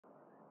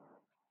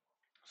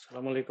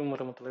Assalamualaikum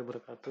warahmatullahi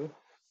wabarakatuh.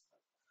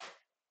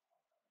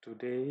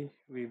 Today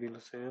we will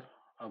share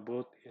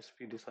about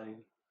ESP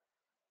design.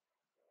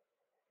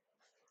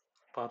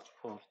 Part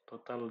 4,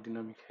 Total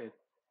Dynamic Head.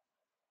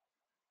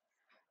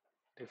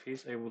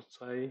 Davis, I would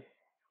say,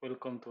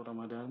 welcome to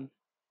Ramadan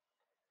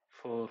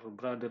for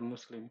brother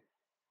Muslim.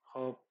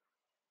 Hope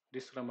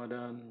this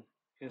Ramadan,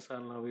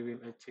 inshallah, we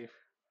will achieve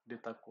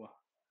the taqwa.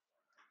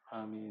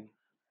 Amin.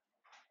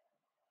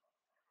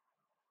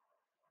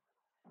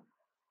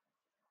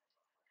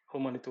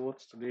 Humanity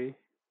words today,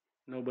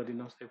 nobody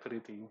knows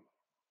everything.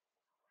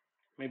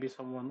 Maybe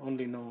someone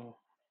only know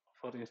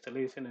for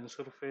installation and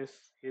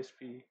surface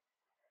ESP,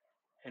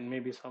 and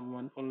maybe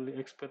someone only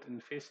expert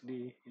in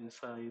FSD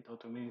inside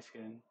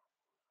automation.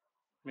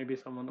 Maybe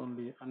someone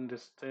only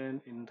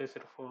understand in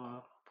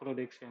reservoir,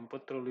 production,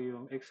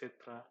 petroleum,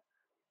 etc.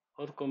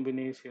 or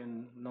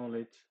combination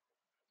knowledge.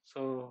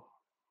 So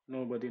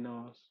nobody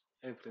knows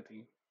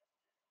everything.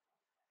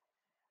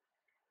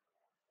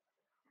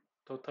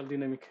 Total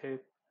dynamic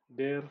head,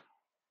 their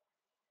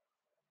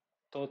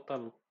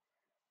total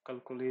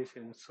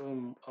calculation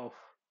sum of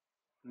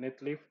net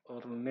lift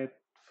or net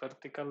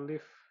vertical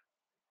lift,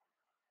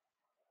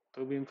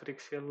 tubing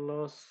friction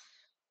loss,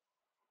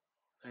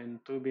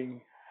 and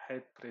tubing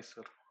head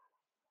pressure.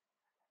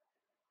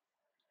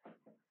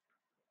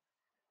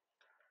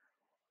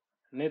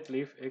 Net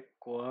lift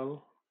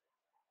equal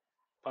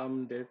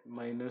pump depth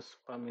minus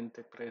pump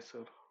intake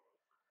pressure.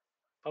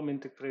 Pump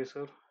intake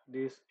pressure,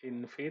 this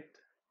in feet,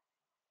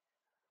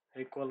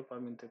 equal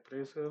pump intake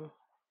pressure,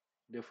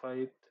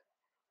 divide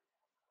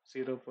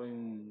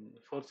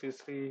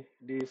 0.463,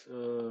 this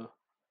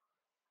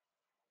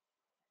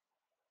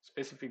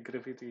specific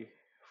gravity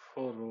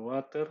for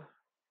water,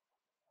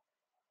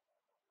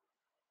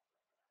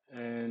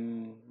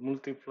 and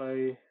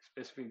multiply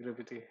specific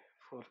gravity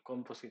for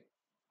composite.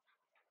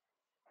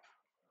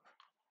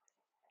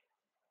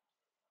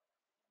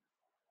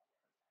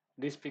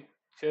 This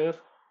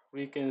picture,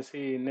 we can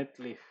see net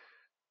lift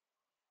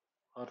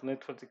or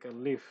net vertical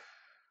lift.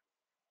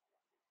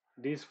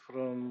 This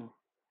from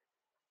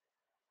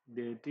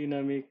the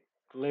dynamic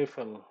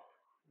level.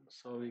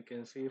 So we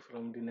can see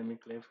from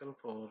dynamic level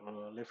for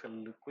level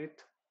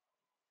liquid.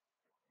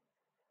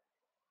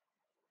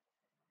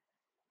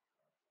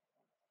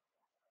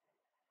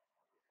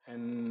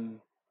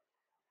 And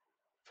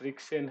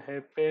friction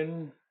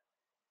happen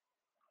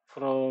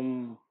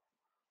from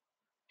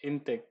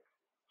intake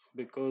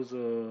because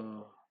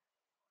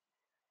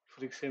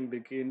friction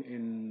begin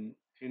in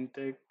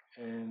intake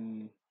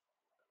and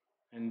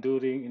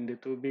during in the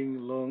tubing,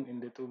 long in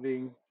the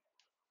tubing,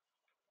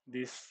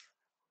 this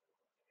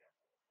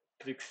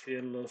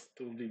friction loss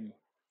tubing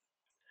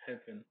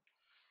happen.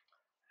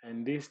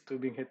 And this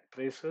tubing head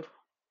pressure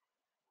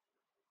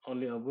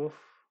only above.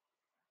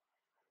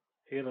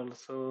 Here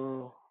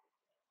also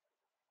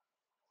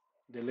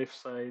the left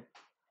side,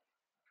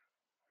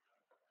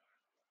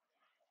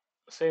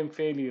 same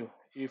value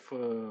if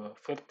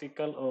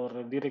vertical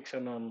or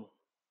directional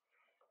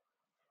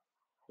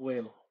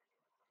well.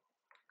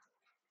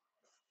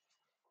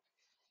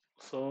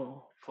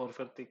 So for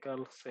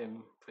vertical,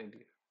 same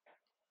value.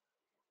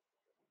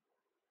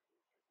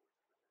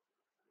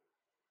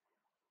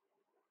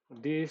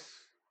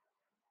 This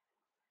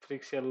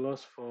friction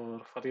loss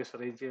for various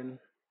region,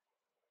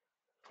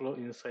 flow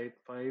inside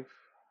pipe,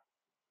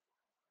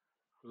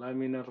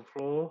 laminar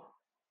flow,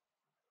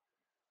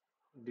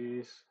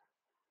 this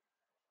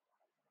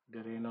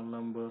the Reynolds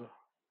number,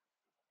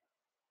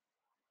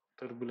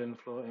 turbulent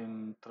flow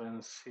and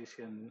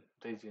transition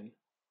region.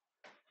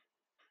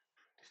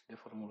 This is the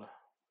formula.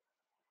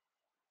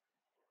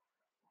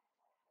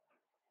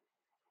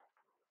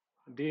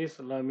 This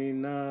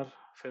laminar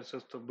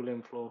versus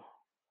turbulent flow.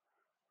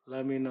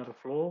 Laminar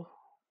flow,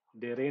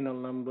 the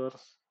Reynolds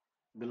numbers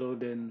below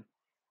than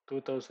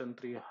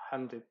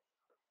 2300.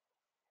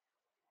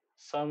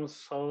 Some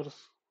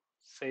source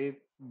say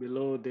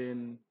below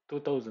than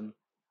 2000,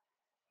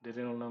 the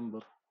Reynolds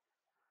number.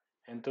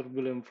 And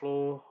turbulent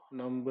flow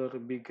number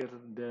bigger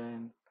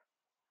than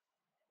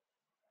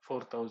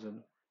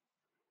 4000.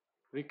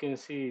 We can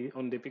see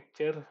on the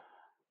picture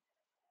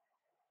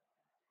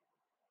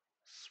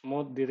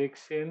smooth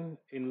direction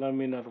in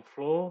laminar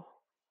flow,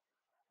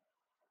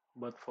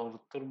 but for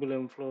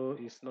turbulent flow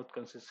is not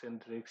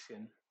consistent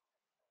direction.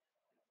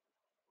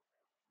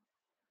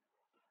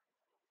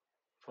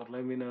 For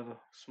laminar,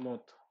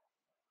 smooth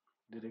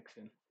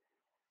direction.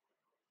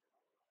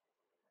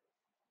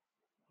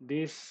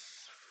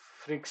 This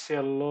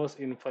friction loss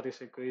in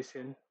various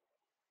equation,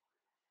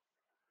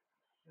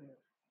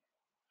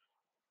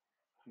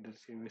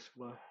 Dersi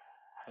Wisbah,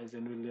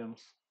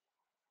 Hazen-Williams,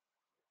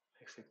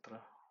 etc.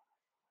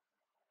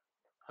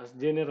 As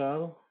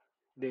general,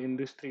 the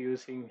industry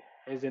using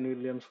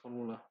Hazen-Williams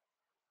formula.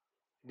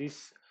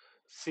 This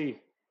C,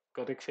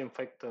 correction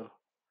factor,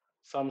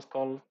 some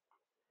called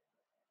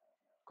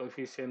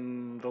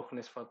coefficient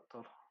roughness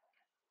factor.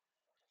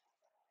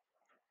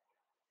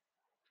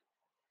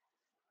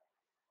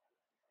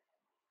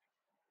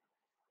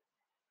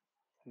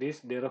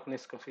 This the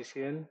roughness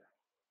coefficient.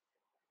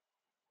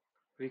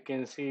 we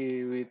can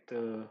see with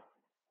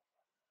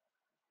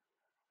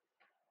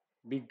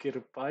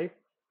bigger pipe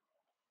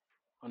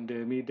on the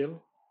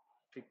middle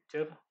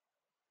picture.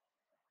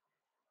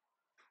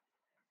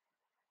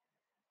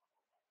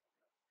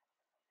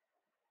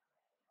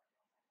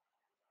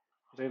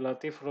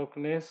 Relative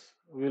roughness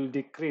will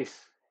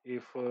decrease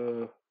if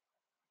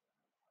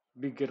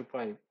bigger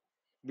pipe,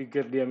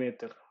 bigger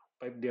diameter,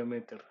 pipe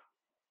diameter.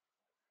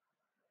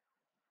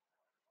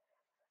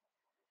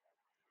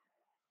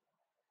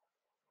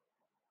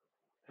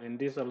 And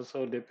this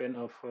also depend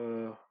of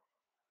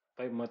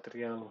pipe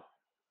material,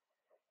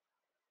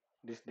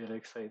 this the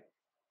right side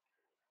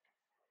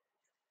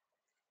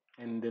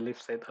and the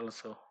left side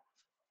also,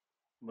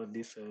 but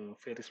this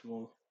very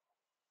small.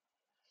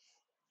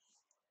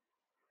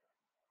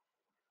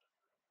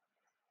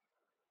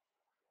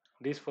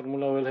 This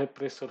formula will have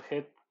pressure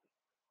head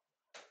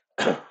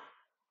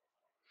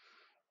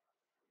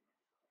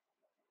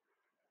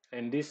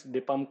and this the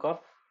pump curve.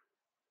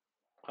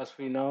 As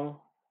we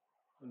know,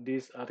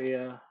 this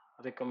area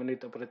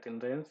recommended operating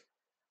range.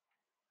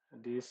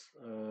 This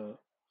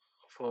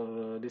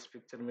for this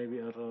picture maybe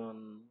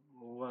around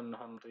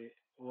 100,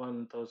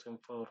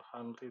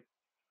 1,400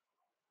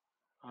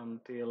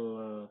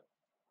 until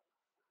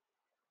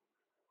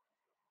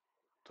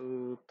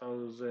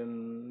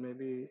 2,000,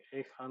 maybe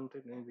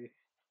 800, maybe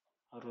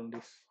around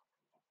this.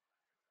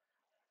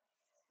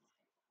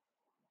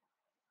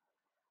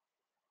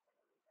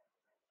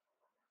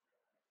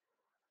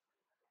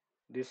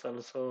 This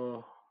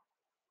also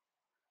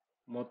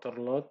motor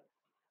load,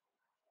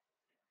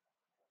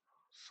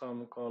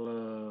 some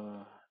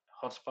call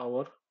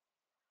horsepower.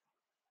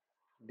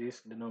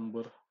 This the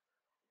number,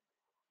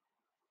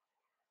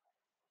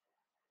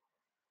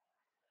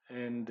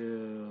 and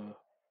the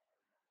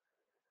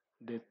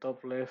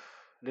top left,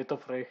 the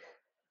top right,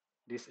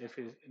 this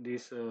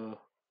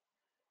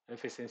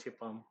efficiency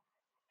pump,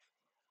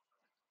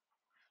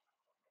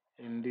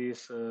 and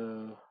this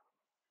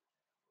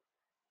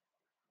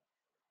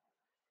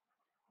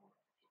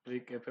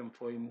break FM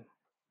point.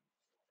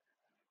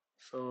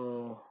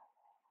 So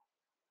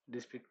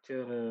this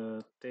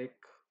picture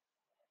take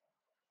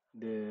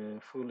the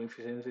full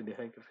efficiency, the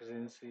high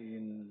efficiency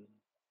in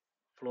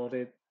flow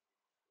rate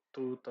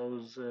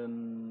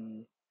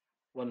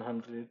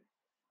 2,100.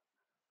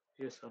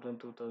 Yes, around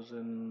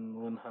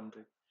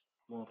 2,100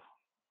 more,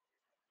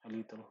 a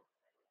little.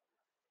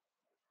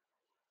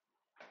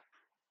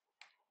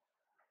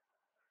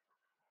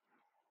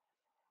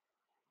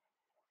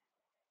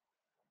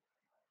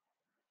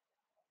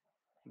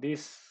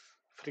 This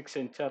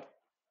friction chart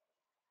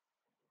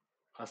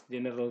as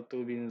general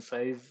tubing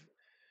size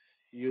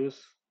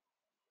use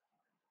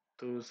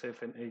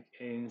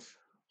 278"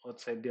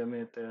 outside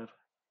diameter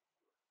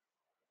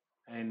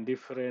and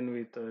different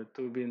with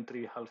tubing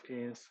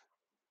 3/2".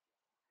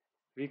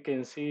 We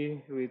can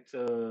see with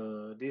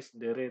this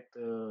the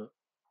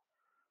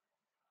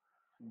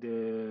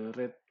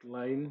red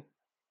line.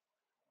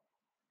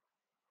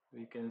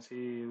 We can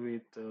see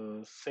with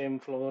same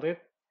flow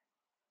rate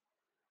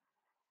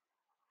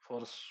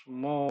for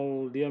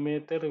small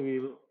diameter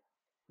will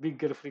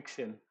bigger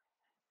friction,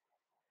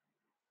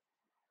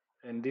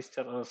 and this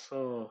chart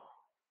also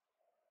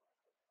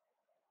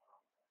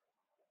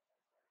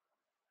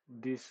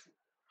this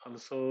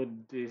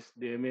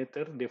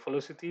diameter, the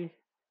velocity,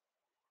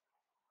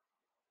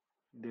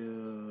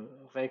 the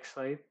right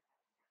side,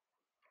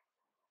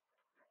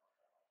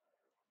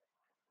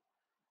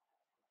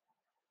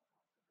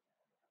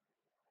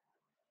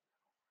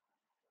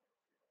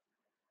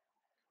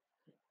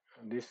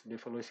 this the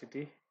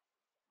velocity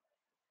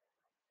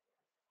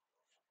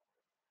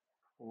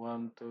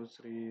 1 2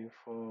 3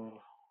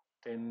 4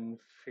 10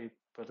 feet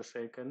per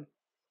second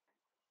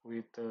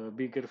with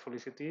bigger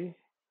velocity.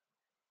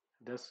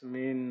 That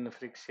mean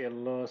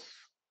friction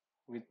loss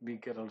with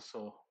bigger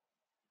also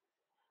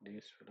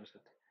this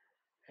velocity,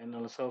 and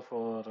also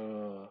for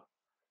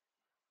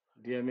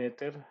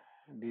diameter,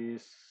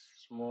 this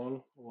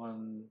small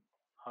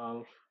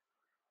 1/2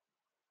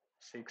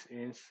 6"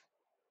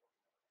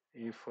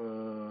 if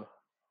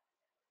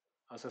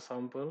as a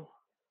sample,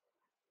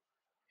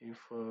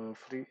 if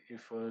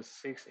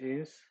 6"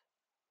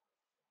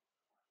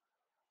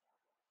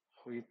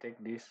 we take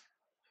this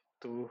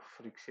to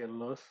friction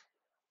loss.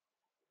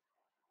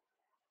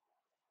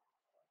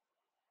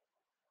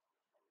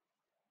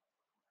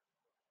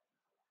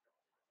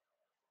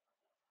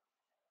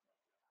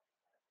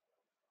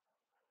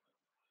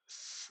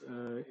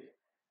 Uh,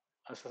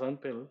 as a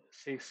sample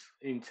 6"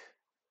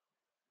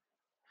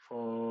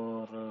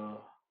 for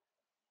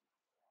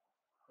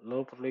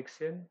low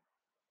friction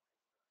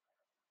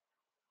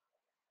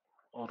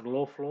or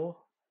low flow,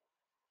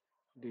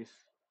 this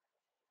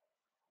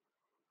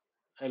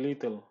a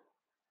little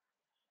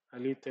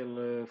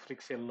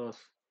friction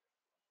loss,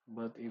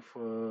 but if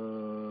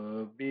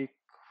big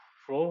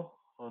flow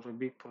or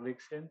big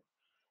friction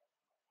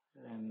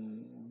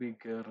and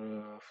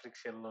bigger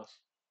friction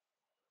loss,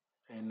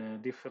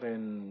 and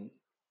different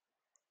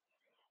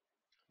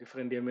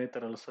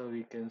diameter also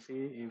we can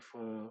see if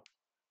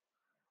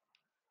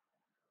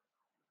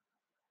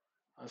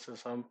As a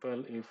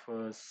sample, if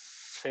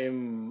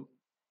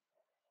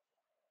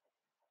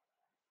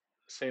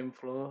same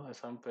flow, a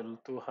sample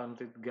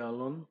 200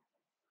 gallon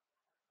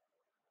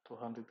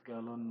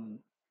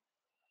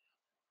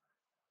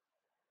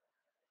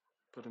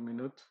per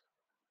minute.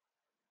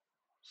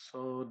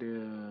 So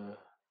the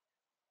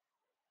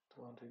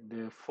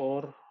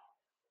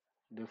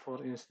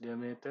 4-inch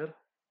diameter,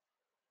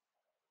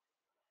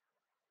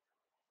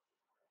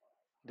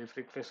 the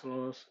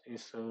friction loss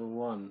is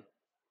 1.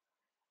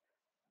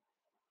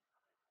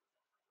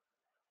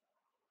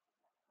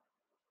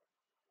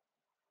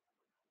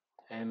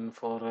 And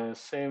for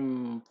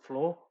same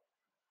flow,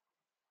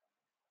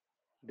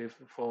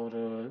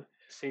 for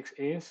 6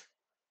 inch,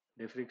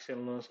 the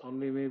friction loss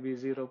only maybe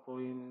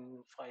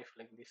 0.5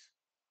 like this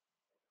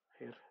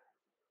here.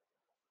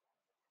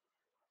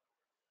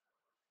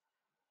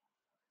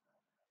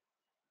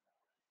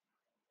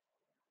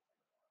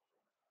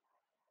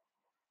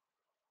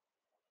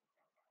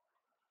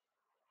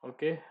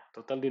 Okay,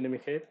 total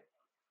dynamic head,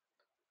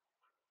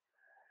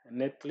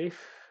 net lift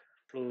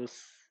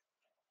plus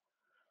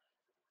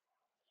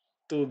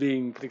 2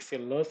 being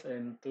friction loss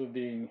and 2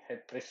 being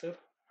head pressure.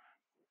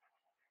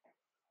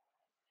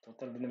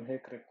 Total dynamic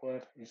head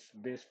required is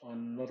based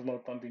on normal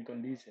pumping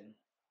condition.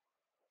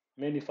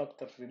 Many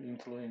factors will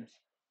influence,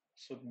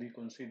 should be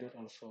considered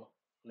also,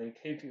 like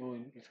heavy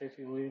oil. If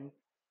heavy oil,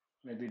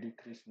 maybe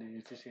decrease the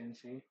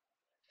efficiency,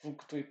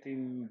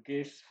 fluctuating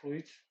gas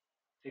fluids,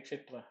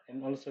 etc.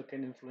 And also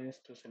can influence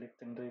to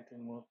selecting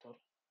rating motor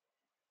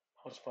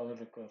horsepower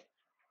required.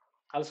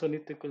 Also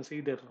need to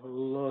consider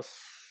loss,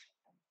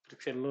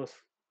 friction loss,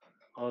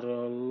 or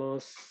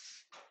loss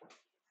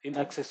in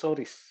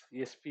accessories,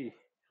 ESP,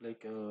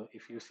 like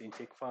if using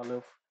check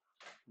valve,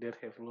 there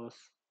have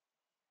loss,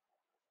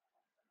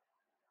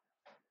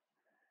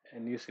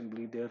 and using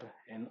bleeder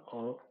and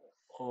or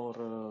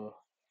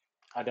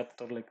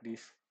adapter like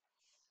this.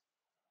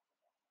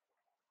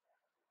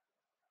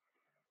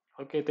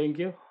 Okay, thank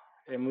you,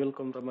 and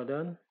welcome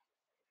Ramadan.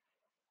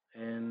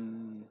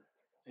 And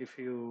if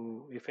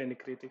any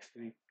critics,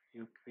 we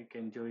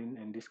can join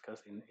and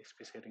discuss in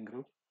SP sharing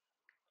group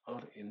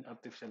or in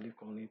active selling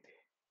community.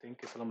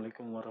 Thank you.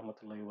 Assalamualaikum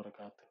warahmatullahi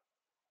wabarakatuh.